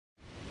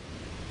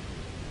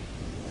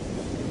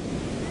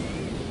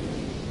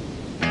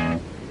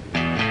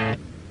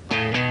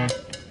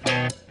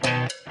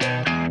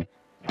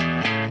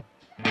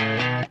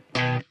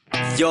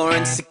You're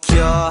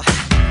insecure,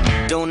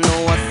 don't know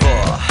what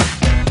for.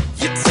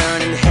 You're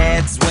turning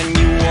heads when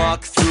you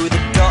walk through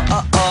the door.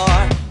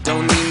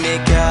 Don't need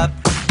makeup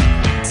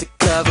to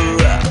cover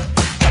up.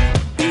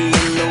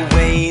 Being the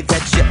way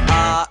that you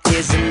are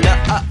is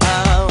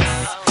enough.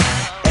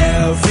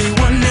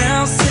 Everyone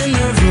else in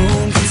the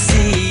room can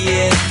see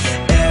it.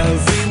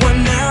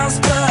 Everyone else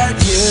but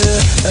you.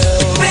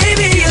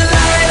 Baby, you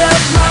light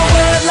up my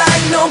world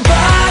like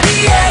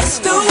nobody else.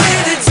 The way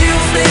that you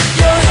flip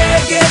your hair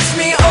gets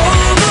me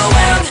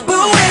overwhelmed.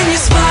 But when you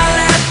smile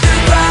at the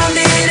ground,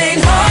 it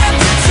ain't hard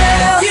to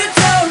tell. You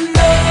don't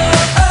know,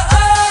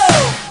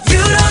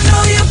 you don't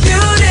know you're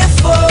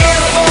beautiful.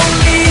 If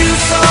only you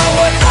saw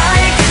what I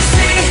can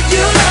see,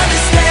 you'll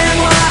understand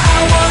why I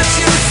want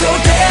you so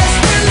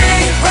desperately.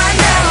 Right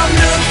now I'm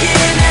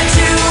looking at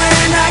you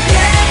and I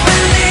can't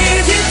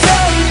believe you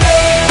don't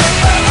know,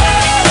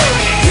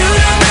 you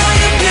don't know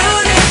you're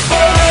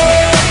beautiful.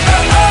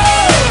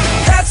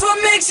 That's what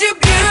makes you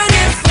beautiful.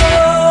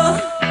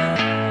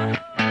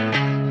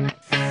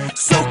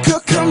 So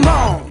come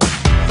on,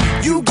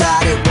 you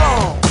got it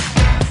wrong.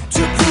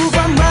 To prove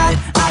I'm right,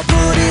 I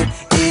put it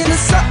in a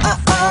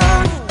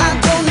song. I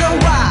don't know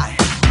why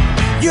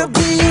you're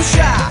being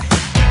shy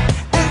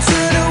and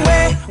turn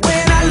away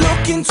when I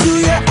look into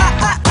your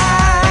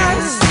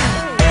eyes.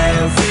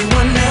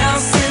 Everyone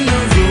else in the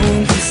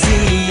room can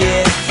see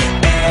it.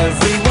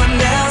 Everyone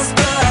else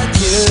but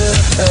you.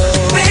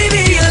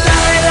 Baby, you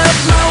light up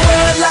my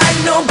world like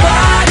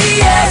nobody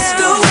else.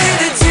 The way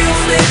that you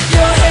flip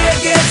your hair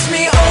gets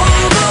me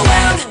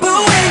overwhelmed. But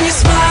when you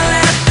smile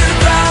at the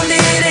ground,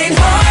 it ain't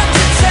hard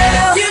to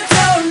tell. You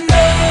don't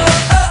know,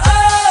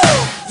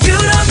 you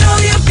don't know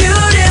you're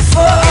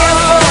beautiful. If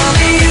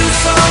only you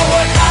saw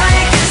what I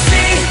can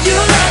see,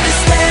 you'll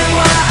understand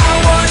why I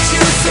want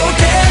you so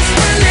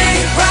desperately.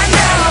 Right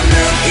now I'm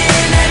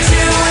looking at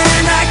you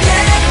and I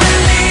can't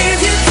believe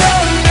you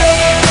don't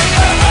know,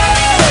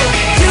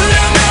 you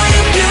don't know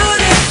you're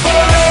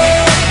beautiful.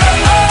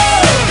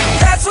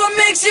 That's what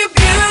makes you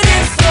beautiful.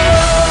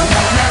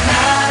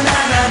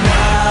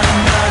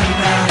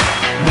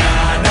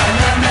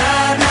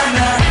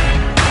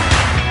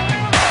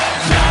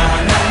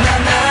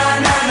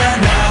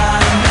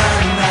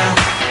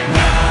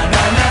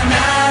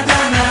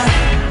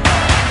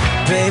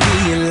 Baby,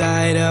 you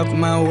light up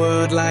my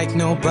world like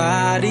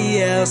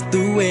nobody else.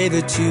 The way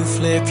that you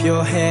flip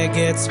your hair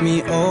gets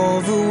me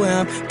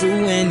overwhelmed. But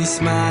when you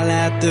smile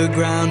at the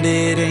ground,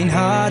 it ain't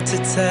hard to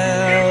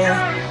tell.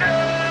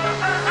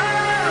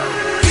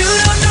 You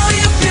don't know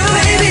you're beautiful.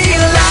 Baby,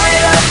 you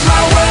light up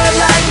my world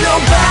like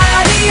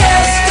nobody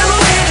else.